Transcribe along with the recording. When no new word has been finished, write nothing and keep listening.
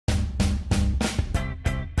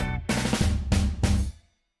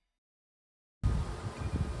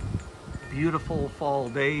beautiful fall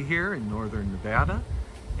day here in northern Nevada,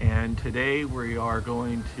 and today we are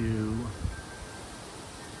going to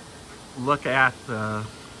look at the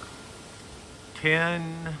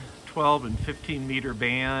 10, 12, and 15 meter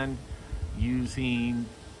band using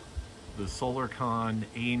the Solarcon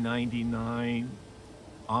A-00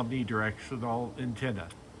 omnidirectional antenna.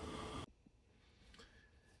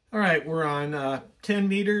 All right, we're on 10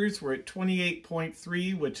 meters. We're at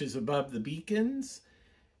 28.3, which is above the beacons.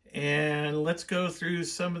 And let's go through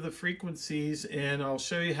some of the frequencies and I'll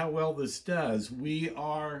show you how well this does. We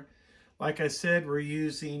are, like I said, we're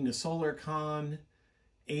using the Solarcon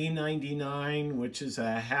A-00, which is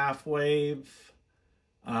a half wave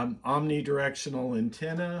omnidirectional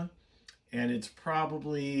antenna. And it's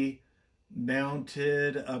probably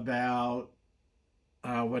mounted about,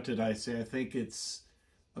 what did I say? I think it's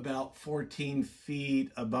about 14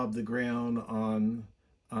 feet above the ground on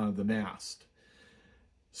the mast.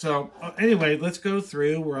 So anyway, let's go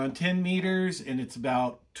through. We're on 10 meters and it's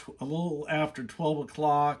about a little after 12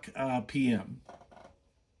 o'clock p.m.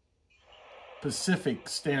 Pacific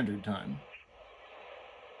Standard Time.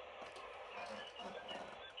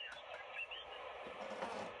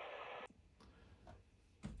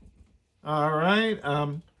 All right.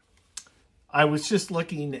 I was just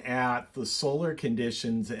looking at the solar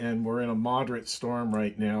conditions and we're in a moderate storm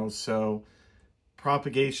right now, so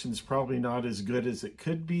propagation's probably not as good as it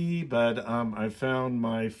could be, but I found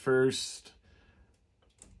my first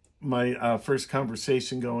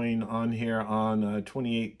conversation going on here on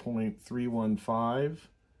 28.315.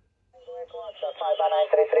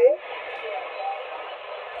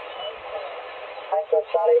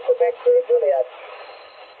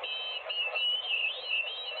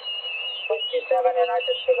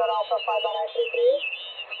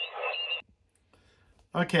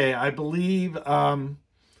 Okay, I believe, I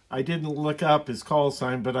didn't look up his call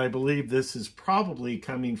sign, but I believe this is probably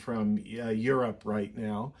coming from Europe right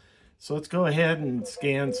now. So let's go ahead and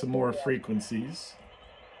scan some more frequencies.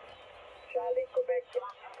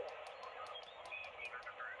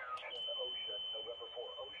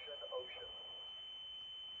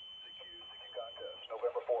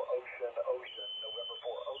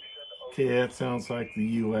 Okay, that sounds like the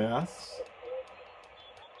U.S.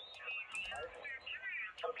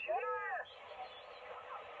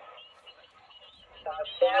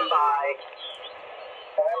 Stand by.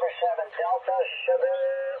 November 7 Delta, sugar.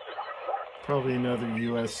 Probably another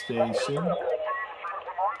U.S. station.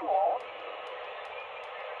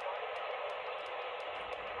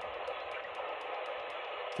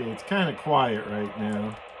 Okay, it's kind of quiet right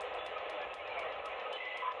now.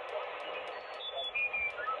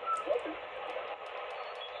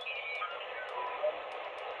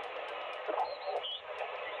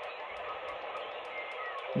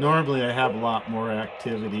 Normally I have a lot more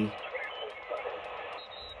activity.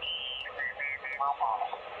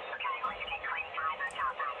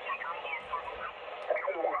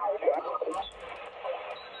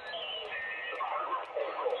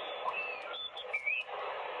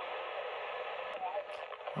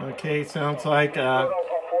 Okay, sounds like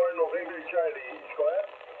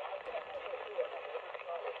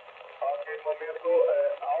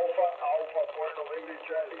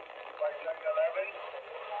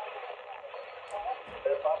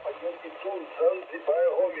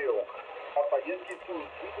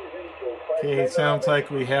okay, sounds like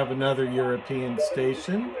we have another European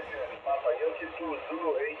station.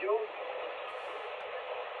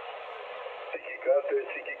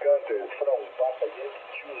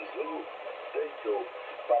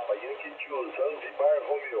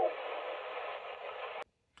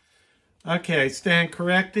 Okay, I stand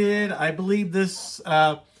corrected. I believe this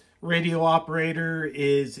radio operator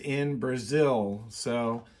is in Brazil,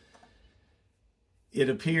 so it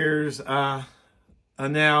appears now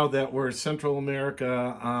that we're Central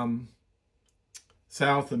America,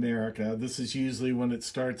 South America. This is usually when it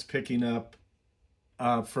starts picking up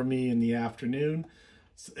for me in the afternoon.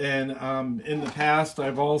 And in the past,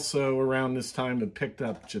 I've also, around this time, have picked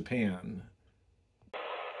up Japan.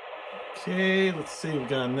 Okay, let's see. We've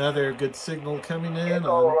got another good signal coming in.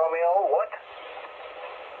 Echo Romeo, what?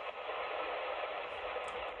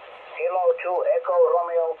 Kilo 2 Echo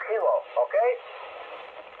Romeo Kilo, okay?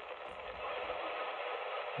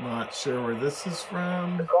 Not sure where this is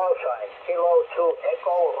from. The call sign, Kilo 2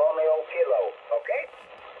 Echo Romeo Kilo, okay?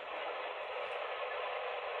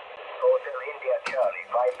 Hotel India Charlie,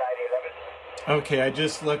 5911. Okay, I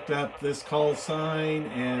just looked up this call sign,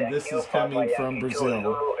 and this is coming from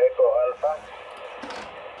Brazil.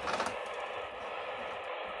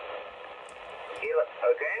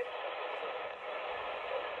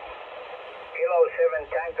 Kilo 7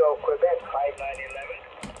 Tango, Quebec,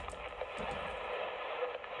 5911.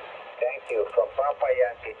 Thank you. From Papa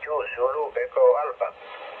Yankee 2, Zulu, Echo Alpha.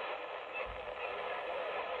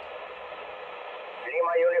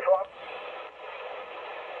 Lima Uniform.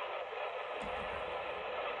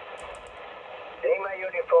 Lima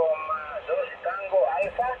Uniform 2 Tango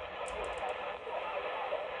Alpha.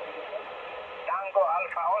 Tango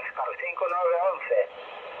Alpha Oscar 5911.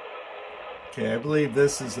 Okay, I believe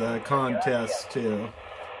this is a contest too.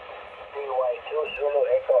 DY2 Zulu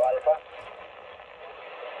Echo Alpha.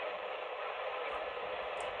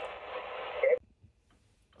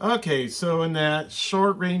 Okay, so in that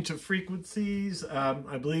short range of frequencies,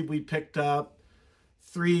 I believe we picked up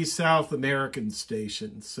 3 South American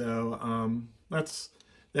stations. So that's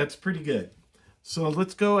pretty good. So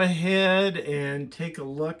let's go ahead and take a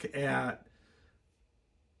look at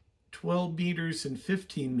 12 meters and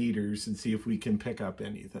 15 meters and see if we can pick up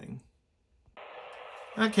anything.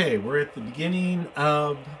 Okay, we're at the beginning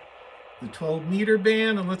of the 12 meter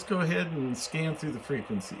band, and let's go ahead and scan through the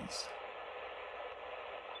frequencies.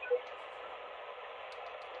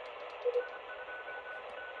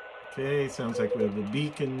 Okay, sounds like we have a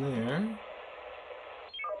beacon there.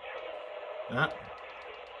 Ah.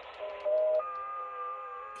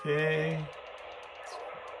 Okay.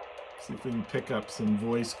 Let's see if we can pick up some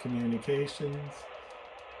voice communications.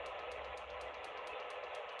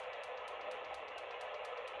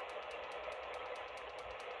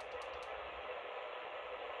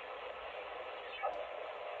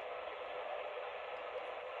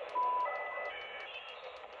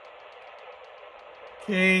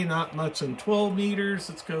 Okay, not much on 12 meters.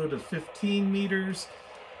 Let's go to 15 meters.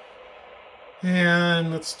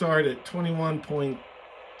 And let's start at 21.000.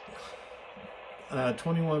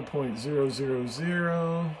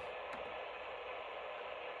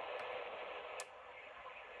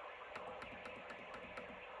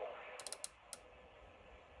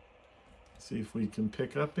 See if we can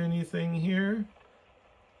pick up anything here.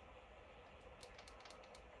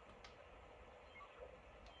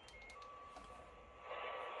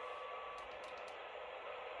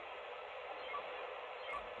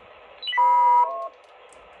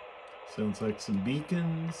 Sounds like some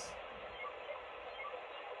beacons.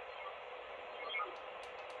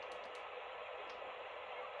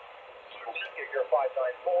 Figure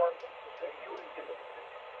 594.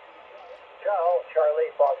 Ciao,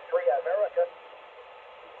 Charlie, Box 3, America.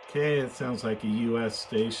 Okay, it sounds like a U.S.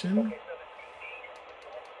 station.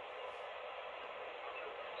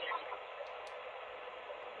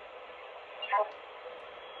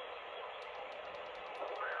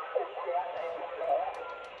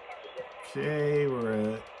 Okay,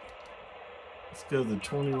 we're at, let's go to the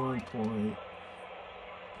 21 point.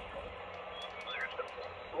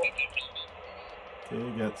 Okay,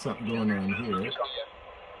 got something going on here.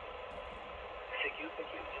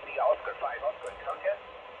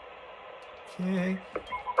 Okay.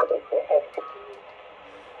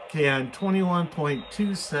 Okay, on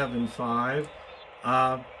 21.275,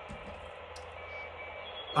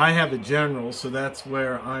 I have a general, so that's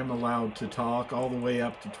where I'm allowed to talk, all the way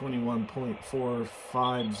up to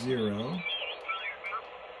 21.450.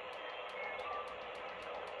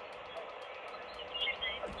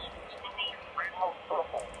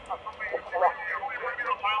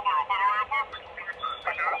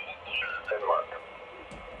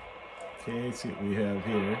 Okay, let's see what we have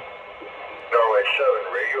here. Norway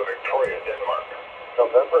 7, Radio Victoria, Denmark.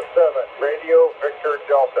 November 7, Radio Victor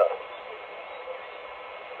Delta.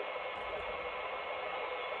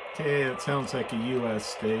 Okay, it sounds like a U.S.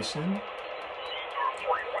 station.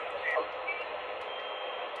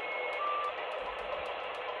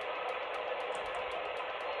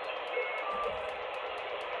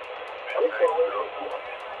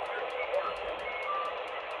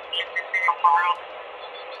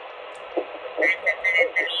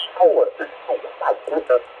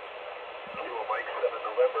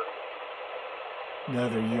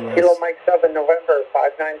 Another U.S. Kilo Mike 7, November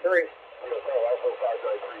 593.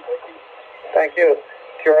 Thank you.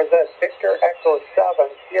 Sierra Z, Victor Echo 7,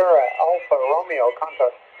 Sierra Alpha Romeo,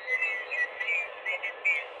 contact.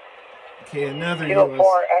 Okay, another Kilo U.S.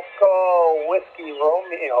 4 Echo Whiskey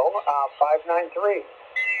Romeo 593.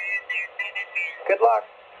 Good luck.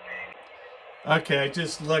 Okay, I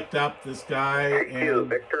just looked up this guy, and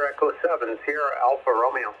Victor Echo 7, Sierra Alpha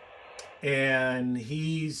Romeo. And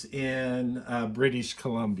he's in British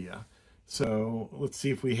Columbia. So let's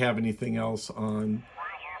see if we have anything else on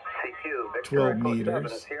CQ, Victor 12 Echo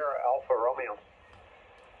meters. 7, Sierra Alpha Romeo.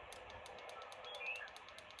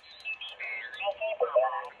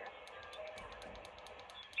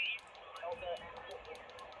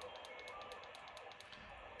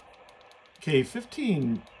 Okay,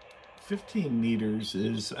 15 meters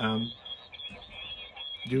is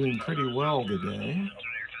doing pretty well today.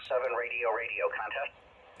 7 radio contest.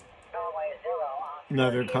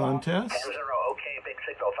 Another contest. 10-0, okay, big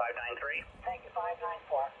signal 593. Thank you,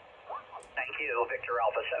 594. Thank you, Victor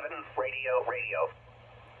Alpha 7, radio.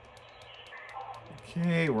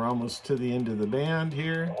 Okay, we're almost to the end of the band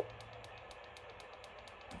here.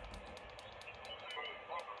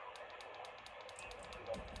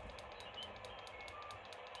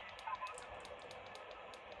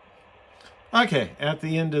 Okay, at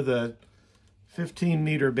the end of the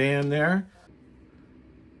 15-meter band there.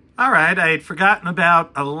 All right, I had forgotten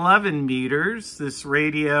about 11 meters. This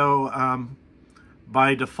radio,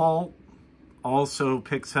 by default, also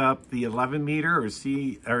picks up the 11-meter or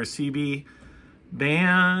CB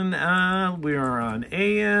band. We are on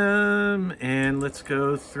AM, and let's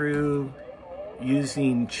go through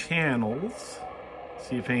using channels.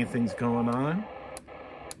 See if anything's going on.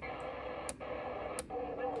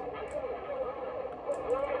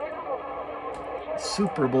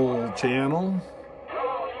 Super Bowl channel.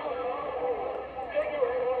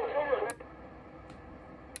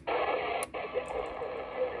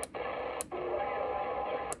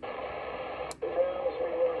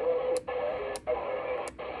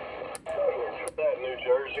 New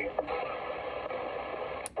Jersey.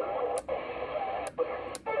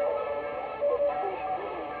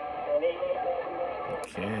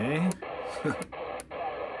 Okay.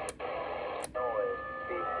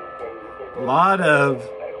 A lot of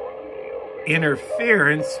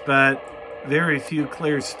interference, but very few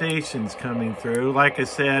clear stations coming through. Like I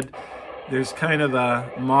said, there's kind of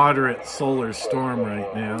a moderate solar storm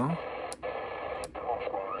right now.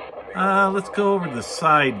 Let's go over the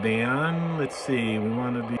sideband. Let's see, we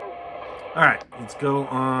want to be... All right, let's go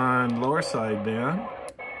on lower sideband.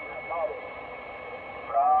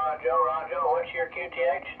 Roger, what's your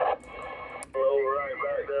QTX? Right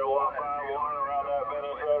back there, 151 around that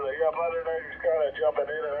Minnesota. Yeah, buddy, they're just kind of jumping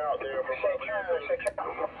in and out there from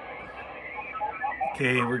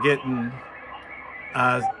Okay, we're getting,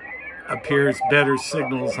 appears better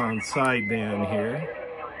signals on sideband here.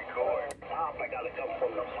 I got to come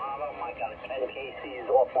from the bottom. I got 10 KCs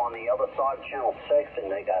off on the other side, channel 6,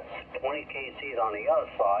 and they got 20 KCs on the other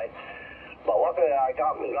side. But luckily, I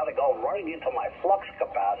got to go right into my flux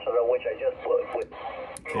capacitor, which I just put with.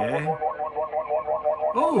 Okay.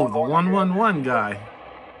 Oh, the 111 guy.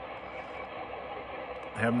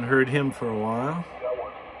 Haven't heard him for a while.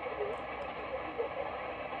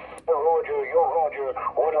 Roger,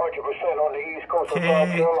 100% on the East Coast of South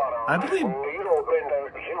Okay, Carolina. I believe... Needle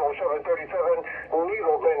bender 0737,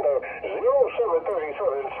 needle bender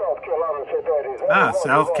 0737, South Carolina said that is... Ah,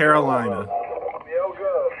 South Carolina.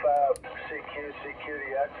 Yoga 5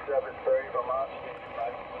 CQDX 730 Vermont.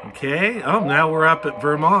 Okay, oh, now we're up at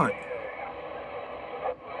Vermont.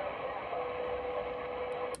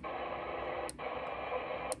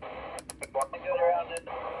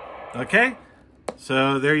 Okay,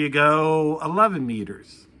 so there you go, 11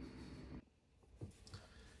 meters.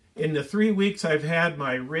 In the 3 weeks I've had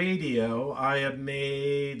my radio, I have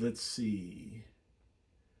made, let's see,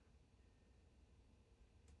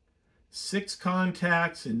 6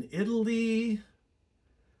 contacts in Italy,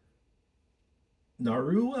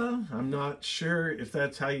 Narua, I'm not sure if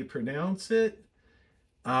that's how you pronounce it.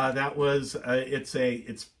 That was, it's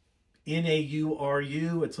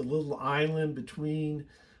Nauru, it's a little island between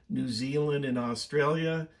New Zealand and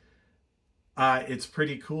Australia. It's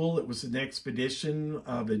pretty cool. It was an expedition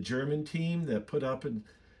of a German team that put up and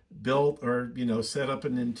built or, set up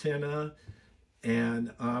an antenna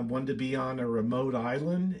and wanted to be on a remote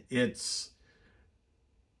island. It's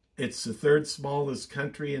the 3rd smallest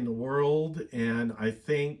country in the world, and I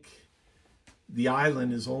think the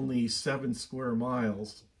island is only 7 square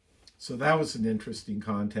miles. So that was an interesting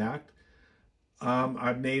contact.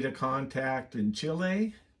 I've made a contact in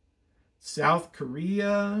Chile, South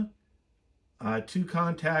Korea, 2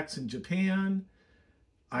 contacts in Japan.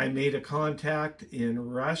 I made a contact in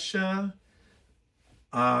Russia,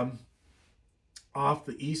 off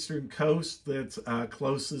the eastern coast that's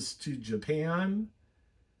closest to Japan.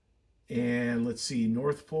 And let's see,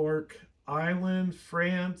 North Fork Island,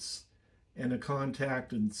 France, and a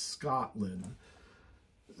contact in Scotland.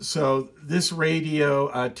 So this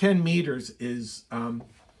radio, 10 meters is,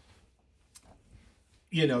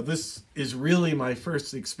 this is really my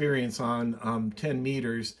first experience on 10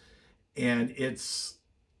 meters, and it's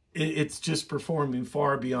just performing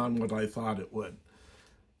far beyond what I thought it would.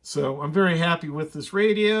 So I'm very happy with this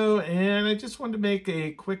radio, and I just wanted to make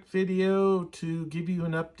a quick video to give you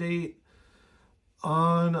an update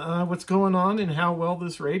on what's going on and how well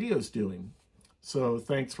this radio is doing. So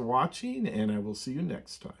thanks for watching, and I will see you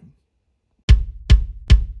next time.